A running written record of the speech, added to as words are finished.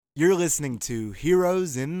You're listening to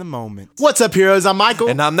Heroes in the Moment. What's up, heroes? I'm Michael.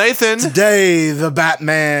 And I'm Nathan. Today, the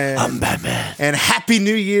Batman. I'm Batman. And Happy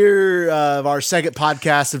New Year of our second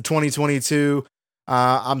podcast of 2022.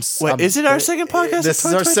 Is it our second podcast? This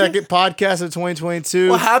is our second podcast of 2022.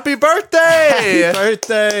 Well, happy birthday! Happy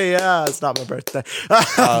birthday! Yeah, it's not my birthday.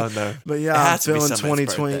 Oh no! But It yeah, I'm has to be feeling somebody's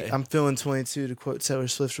 2020. birthday. I'm feeling 22 to quote Taylor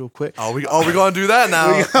Swift real quick. We're gonna do that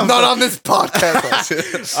now. Not on this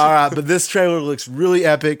podcast. All right, but this trailer looks really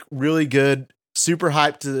epic, really good. Super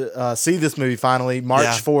hyped to see this movie finally. March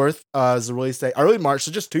 4th is the release date. Early March,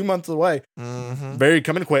 so just 2 months away. Mm-hmm. Very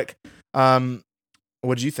coming quick. What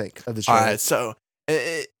did you think of the trailer? All right, so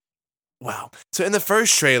wow. So in the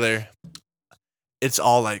first trailer, it's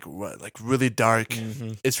all like really dark.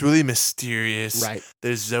 Mm-hmm. It's really mysterious. Right.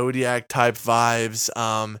 There's Zodiac type vibes.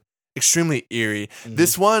 Extremely eerie. Mhm.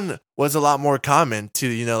 This one was a lot more common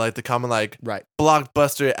to like the common Right.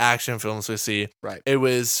 blockbuster action films we see. Right. It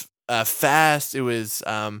was fast. It was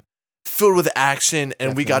filled with action,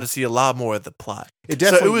 and we got to see a lot more of the plot. It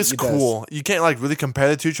definitely So it was does. cool. You can't really compare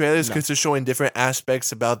the two trailers No. because they're showing different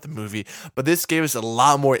aspects about the movie. But this gave us a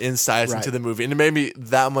lot more insights Right. into the movie, and it made me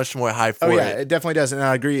that much more hyped for Oh yeah, it. it definitely does, and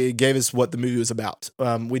I agree. It gave us what the movie was about.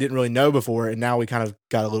 We didn't really know before, and now we kind of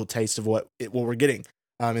got a little taste of what we're getting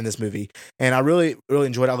in this movie. And I really, really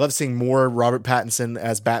enjoyed it. I love seeing more Robert Pattinson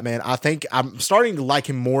as Batman. I think I'm starting to like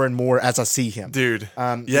him more and more as I see him. Dude.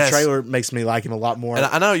 The Yes. trailer makes me like him a lot more. And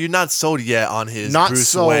I know you're not sold yet on his Not Bruce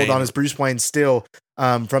sold Wayne. on his Bruce Wayne still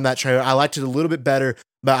from that trailer. I liked it a little bit better,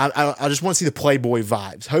 but I just want to see the Playboy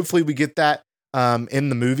vibes. Hopefully we get that in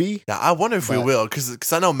the movie. Yeah, I wonder if we But- will,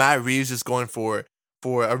 because I know Matt Reeves is going for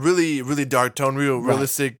a really, really dark tone,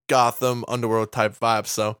 realistic Gotham underworld type vibe.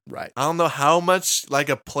 So Right. I don't know how much like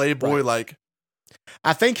a Playboy Right.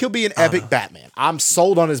 I think he'll be an epic Batman. I'm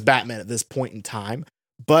sold on his Batman at this point in time,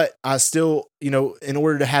 but I still, in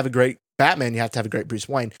order to have a great Batman, you have to have a great Bruce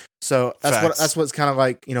Wayne. So Facts. that's what's kind of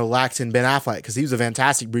like, lacked in Ben Affleck, because he was a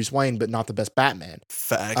fantastic Bruce Wayne, but not the best Batman.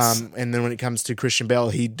 facts. And then when it comes to Christian Bale,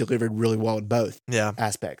 he delivered really well in both Yeah.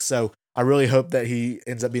 aspects. So I really hope that he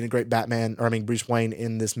ends up being a great Bruce Wayne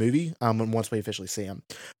in this movie once we officially see him.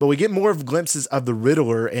 But we get more of glimpses of the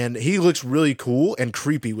Riddler, and he looks really cool and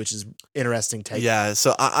creepy, which is interesting take. Yeah.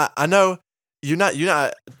 So I know you're not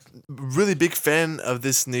really big fan of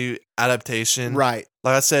this new adaptation. Right.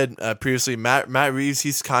 Like I said previously, Matt Reeves,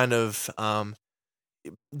 he's kind of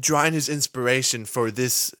drawing his inspiration for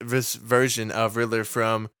this version of Riddler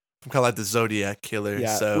from kind of like the Zodiac Killer.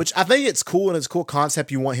 Yeah, So which I think it's cool, and it's a cool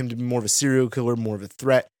concept. You want him to be more of a serial killer, more of a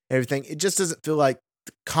threat, everything. It just doesn't feel like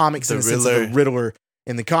the comics The in the sense of the Riddler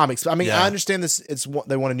in the comics. I mean, Yeah. I understand this.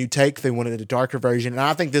 They want a new take. They wanted a darker version, and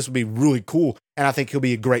I think this would be really cool. And I think he'll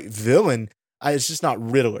be a great villain. It's just not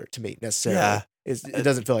Riddler to me necessarily. Yeah. It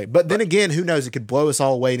doesn't feel like. But then again, who knows? It could blow us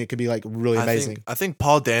all away, and it could be like really amazing. I think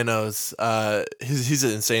Paul Dano's he's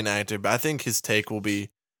an insane actor, but I think his take will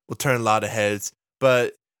turn a lot of heads.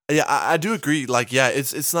 But yeah, I do agree. Like, yeah,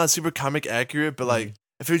 it's not super comic accurate, but like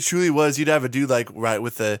if it truly was, you'd have a dude like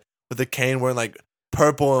with a cane wearing like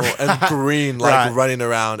purple and green, like Right. running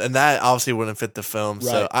around, and that obviously wouldn't fit the film.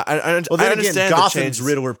 So Right. I Well, then understand again, the Gotham's changes.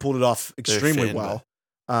 Riddler pulled it off extremely fit, well.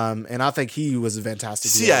 And I think he was a fantastic.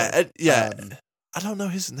 See, Riddler. yeah. Um, I don't know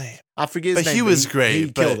his name. I forget his But name. he was great, He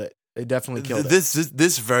but killed it. It definitely killed it.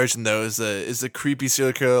 This version though is a creepy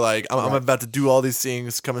serial killer. Like I'm Right. about to do all these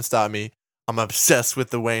things. Come and stop me. I'm obsessed with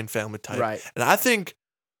the Wayne family type. Right. And I think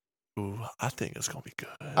it's gonna be good.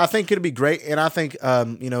 I think it'll be great, and I think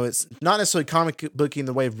it's not necessarily comic booky in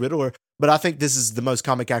the way of Riddler, but I think this is the most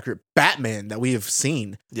comic accurate Batman that we have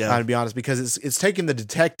seen. Yeah. To be honest, because it's taking the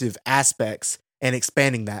detective aspects and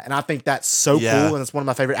expanding that, and I think that's so Yeah. cool. And it's one of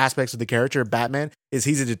my favorite aspects of the character of Batman is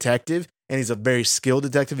he's a detective, and he's a very skilled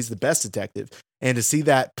detective. He's the best detective, and to see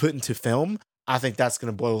that put into film, I think that's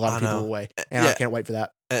going to blow a lot of I people know. away, and I Yeah. can't wait for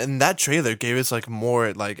that. And that trailer gave us like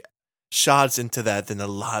more like shots into that than a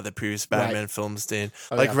lot of the previous Right. Batman films did.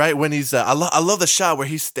 Oh, like yeah. right when he's I love the shot where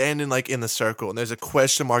he's standing like in the circle and there's a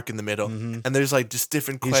question mark in the middle Mhm. and there's like just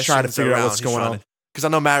different He's questions trying to figure out around. what's going on. Because I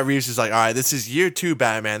know Matt Reeves is like, all right, this is year 2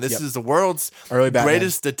 Batman. This Yep. is the world's Early Batman.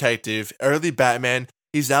 greatest detective, early Batman.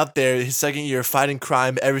 He's out there his second year fighting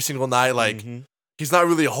crime every single night. Like Mhm. he's not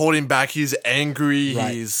really holding back. He's angry.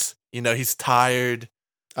 Right. He's he's tired.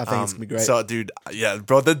 I think it's gonna be great. So, dude, yeah,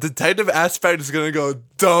 bro, the detective aspect is gonna go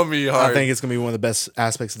dummy hard. I think it's going to be one of the best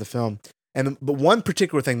aspects of the film. But one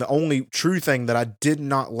particular thing, the only true thing that I did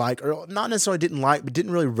not like, or not necessarily didn't like, but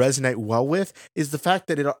didn't really resonate well with, is the fact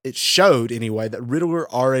that it showed anyway that Riddler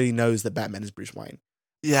already knows that Batman is Bruce Wayne.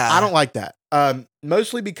 yeah, I don't like that.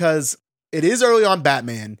 Mostly because it is early on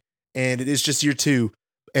Batman, and it is just year 2.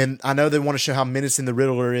 And I know they want to show how menacing the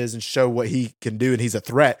Riddler is and show what he can do, and he's a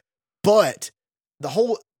threat. But the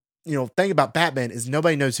whole, thing about Batman is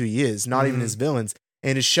nobody knows who he is, not even his villains.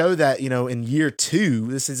 And to show that, in year 2,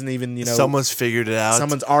 this isn't even, someone's figured it out.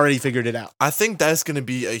 Someone's already figured it out. I think that's going to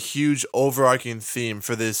be a huge overarching theme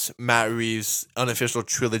for this Matt Reeves unofficial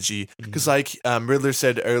trilogy. Because like Riddler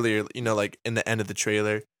said earlier, like in the end of the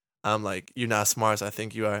trailer, like, you're not as smart as I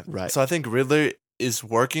think you are. Right. So I think Riddler is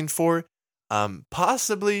working for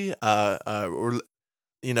possibly working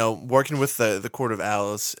with the Court of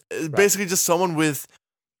Owls. Basically just someone with,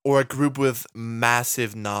 or a group with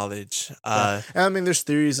massive knowledge. I mean, there's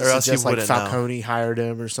theories or that else you suggest like wouldn't know. Falcone hired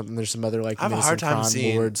him or something. There's some other like I have a hard menacing time crime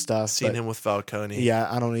seeing lord stuff. but- him with Falcone. Yeah,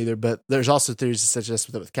 I don't either. But there's also theories that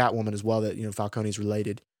suggest with Catwoman as well that Falcone's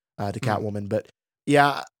related to Catwoman. But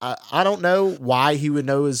yeah, I don't know why he would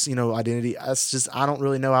know his identity. That's just I don't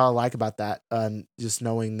really know how I like about that. Just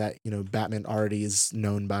knowing that Batman already is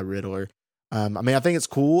known by Riddler. I mean, I think it's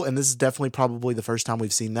cool, and this is definitely probably the first time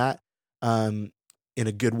we've seen that. In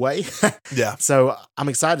a good way. Yeah. So I'm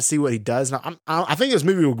excited to see what he does. Now, I think this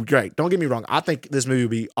movie will be great. Don't get me wrong. I think this movie will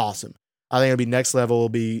be awesome. I think it'll be next level. It'll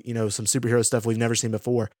be, some superhero stuff we've never seen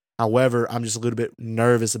before. However, I'm just a little bit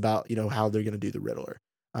nervous about, how they're going to do the Riddler.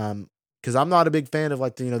 Because I'm not a big fan of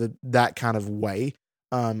like, that kind of way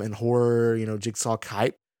and horror, jigsaw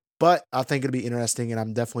type. But I think it'll be interesting, and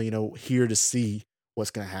I'm definitely, here to see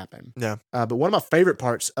what's going to happen. Yeah. But one of my favorite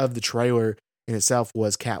parts of the trailer in itself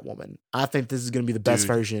was Catwoman. I think this is going to be the best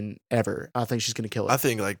version ever. I think she's going to kill it. I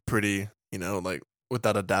think like pretty, like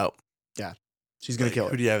without a doubt. Yeah. She's going to kill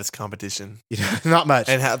Who it. do you have as competition? Not much.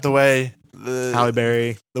 And Hathaway, Halle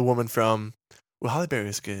Berry. The woman from, Halle Berry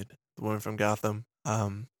is good. The woman from Gotham.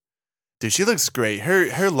 Dude, she looks great.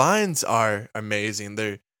 Her lines are amazing.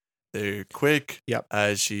 They're quick. Yep.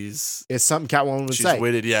 She's It's something Catwoman would she's say.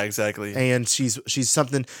 witted. Yeah, exactly. And she's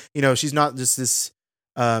something, she's not just this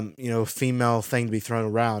female thing to be thrown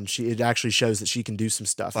around. It actually shows that she can do some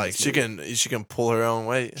stuff. Like she can pull her own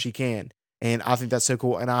weight. She can. And I think that's so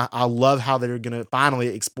cool. And I love how they're going to finally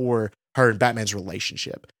explore her and Batman's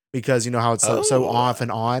relationship, because how it's so off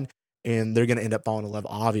and on, and they're going to end up falling in love.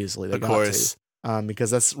 Obviously, they Of got course. to. Because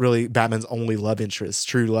that's really Batman's only love interest.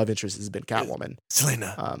 True love interest has been Catwoman.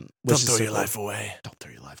 Selena, Which don't is throw so your cool. life away. Don't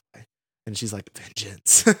throw your life away. And she's like,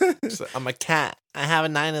 vengeance. She's like, I'm a cat. I have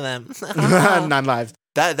 9 of them. 9 lives.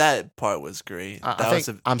 That part was great.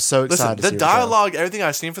 I'm so excited. Listen, the dialogue, everything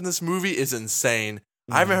I've seen from this movie is insane.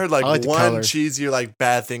 I haven't heard like like the one color. cheesy or like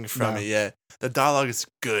bad thing from it yet. The dialogue is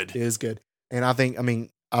good. It is good. And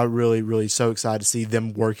I'm really, really so excited to see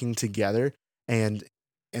them working together and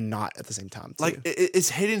not at the same time. Too. Like it's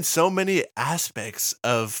hitting so many aspects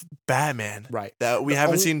of Batman, Right. that we The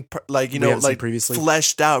haven't only- seen previously.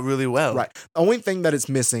 fleshed out really well. Right. The only thing that it's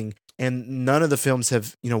missing, and none of the films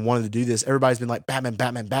have, wanted to do this. Everybody's been like Batman,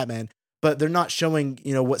 Batman, Batman, but they're not showing,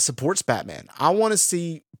 what supports Batman. I want to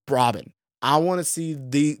see Robin. I want to see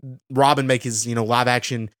the Robin make his, live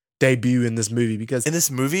action debut in this movie, because In this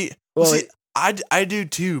movie, Well, see, I do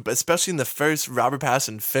too, but especially in the first Robert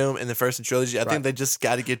Pattinson film, in the first trilogy, I Right. think they just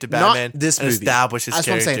got to get to Not Batman this and movie. establish his that's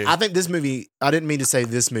what I'm character. saying. I think this movie, I didn't mean to say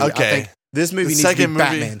this movie. Okay. I think this movie The needs to be second movie-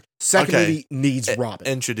 Batman. Second Okay. movie needs Robin.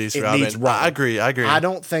 Introduce It Robin. needs Robin. I agree. I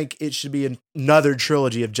don't think it should be another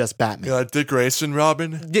trilogy of just Batman. You know, like Dick Grayson,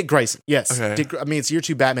 Robin. Dick Grayson, yes. Okay. It's year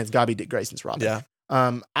 2 Batman's got to be Dick Grayson's Robin. Yeah.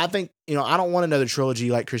 I think, I don't want another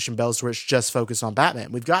trilogy like Christian Bale's where it's just focused on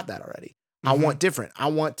Batman. We've got that already. I Mhm. want different. I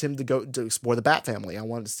want him to go to explore the Bat family. I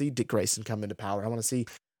want to see Dick Grayson come into power. I want to see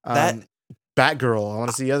That- Batgirl. I want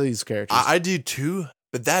to see other these characters. I do too,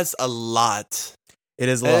 but that's a lot. it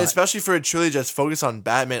is a And lot. especially for a trilogy just focused on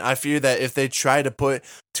Batman, I fear that if they try to put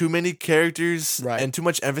too many characters Right. and too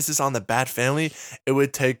much emphasis on the Bat family, it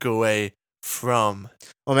would take away from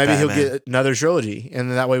Well, maybe he'll Batman. get another trilogy, and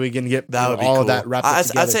then that way we can get that. Would be all cool. of that wrapped up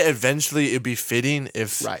together. I'd say eventually it'd be fitting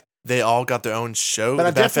if Right. they all got their own show, But I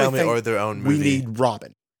the Bat definitely family, think or their own we movie. need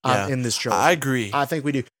Robin Yeah. in this trilogy. I agree. I think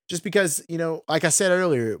we do. Just because, like I said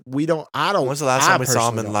earlier, I don't. When's the last I time we saw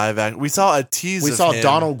him personally in don't. live action? We saw a tease. We of saw him.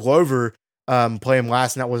 Donald Glover play him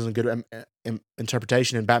last, and that wasn't a good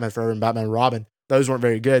interpretation in Batman Forever and Batman and Robin. Those weren't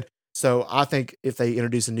very good. So I think if they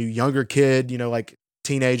introduce a new younger kid, like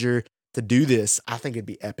teenager to do this, I think it'd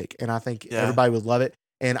be epic, and I think Yeah. everybody would love it.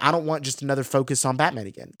 And I don't want just another focus on Batman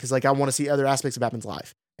again, because I want to see other aspects of Batman's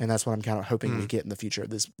life, and that's what I'm kind of hoping we get in the future of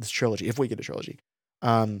this trilogy, if we get a trilogy.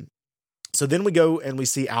 So then we go and we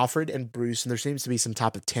see Alfred and Bruce, and there seems to be some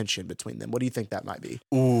type of tension between them. What do you think that might be?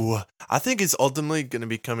 Ooh, I think it's ultimately going to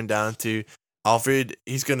be coming down to Alfred.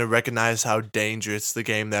 He's going to recognize how dangerous the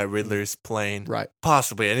game that Riddler's playing, Right.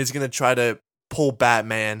 possibly, and he's going to try to pull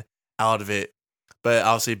Batman out of it. but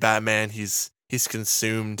obviously Batman, he's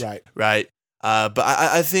consumed, Right. right? But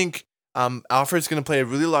I think Alfred's gonna play a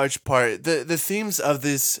really large part. The themes of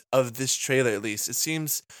this trailer, at least, it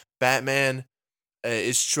seems Batman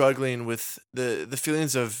is struggling with the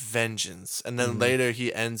feelings of vengeance, and then Mhm. later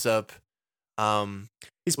he ends up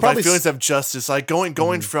He's with, probably like, feelings of justice, like going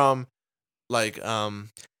Mhm. from like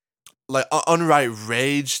unright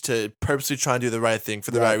rage to purposely trying to do the right thing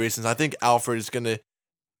for the Right. right reasons. I think Alfred is gonna,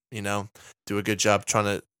 do a good job trying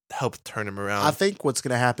to help turn him around. I think what's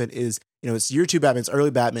going to happen is, it's year 2 Batman, it's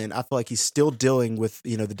early Batman. I feel like he's still dealing with,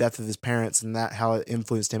 the death of his parents and that how it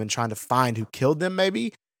influenced him and trying to find who killed them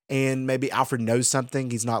maybe. And maybe Alfred knows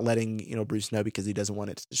something. He's not letting, Bruce know because he doesn't want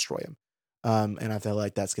it to destroy him. And I feel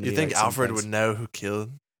like that's going to you be think like some Alfred things. would know who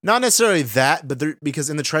killed? Not necessarily that, but because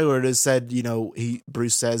in the trailer it is said,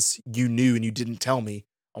 Bruce says, "You knew and you didn't tell me."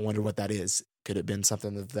 I wonder what that is. Could it have been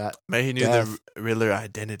something of that? Maybe he knew Death. the Riddler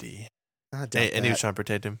identity, I doubt and he was that. trying to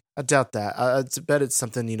protect him. I doubt that. I bet it's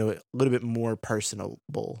something, a little bit more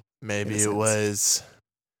personable. Maybe In a it sense. was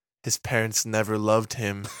his parents never loved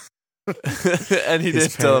him, and he His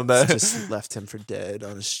didn't tell him that. parents just left him for dead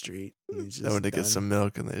on the street. And he's I just went to get done. some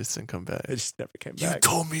milk, and they just didn't come back. It just never came You back.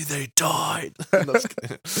 told me they died. No, I'm just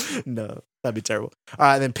kidding. No, that'd be terrible. All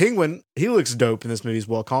right, then Penguin, he looks dope in this movie as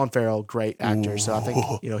well. Colin Farrell, great actor. So I think,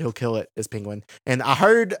 Ooh. he'll kill it as Penguin. And I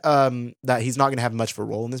heard that he's not going to have much of a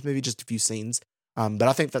role in this movie, just a few scenes. But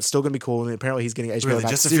I think that's still going to be cool. And apparently he's getting HBO Really,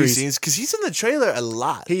 Max just a few series. scenes because he's in the trailer a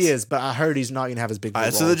lot. He is, but I heard he's not going to have as big of All a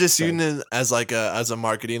right, role. so they're just using it as like a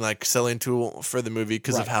marketing, like selling tool for the movie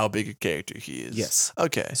because of Right. how big a character he is. Yes.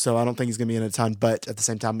 Okay. So I don't think he's going to be in a ton, but at the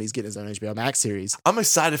same time, he's getting his own HBO Max series. I'm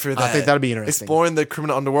excited for that. I think that'll be interesting. Exploring the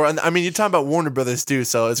criminal underworld, and I mean, you're talking about Warner Brothers too,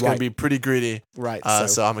 so it's going Right. to be pretty gritty. Right.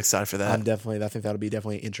 So I'm excited for that. I think that'll be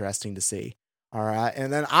definitely interesting to see. All right.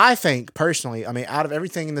 And then I think personally, out of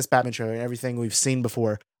everything in this Batman trailer and everything we've seen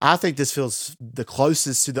before, I think this feels the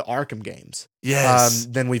closest to the Arkham games Yes,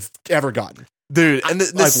 than we've ever gotten. dude, and the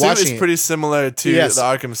like suit watching is it. pretty similar to Yes. the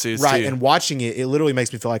Arkham suits, Right. too. And watching it, it literally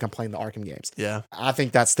makes me feel like I'm playing the Arkham games. Yeah, I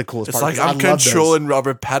think that's the coolest it's part. like because I'm I love those. controlling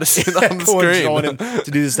Robert Pattinson on the Controlling him screen.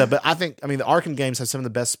 to do this stuff. But I think, the Arkham games have some of the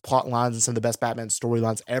best plot lines and some of the best Batman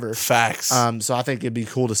storylines ever. Facts. So I think it'd be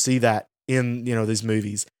cool to see that in these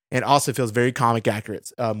movies, and it also feels very comic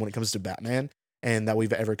accurate when it comes to Batman and that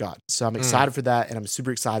we've ever got. So I'm excited for that, and I'm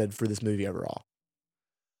super excited for this movie overall.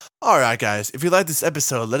 All right, guys. If you like this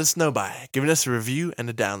episode, let us know by giving us a review and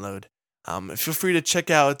a download. Feel free to check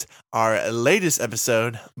out our latest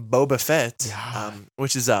episode, Boba Fett, Yeah.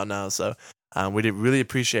 which is out now. So we'd really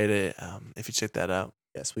appreciate it if you check that out.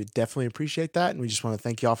 Yes, we definitely appreciate that, and we just want to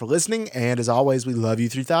thank you all for listening. And as always, we love you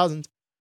 3000.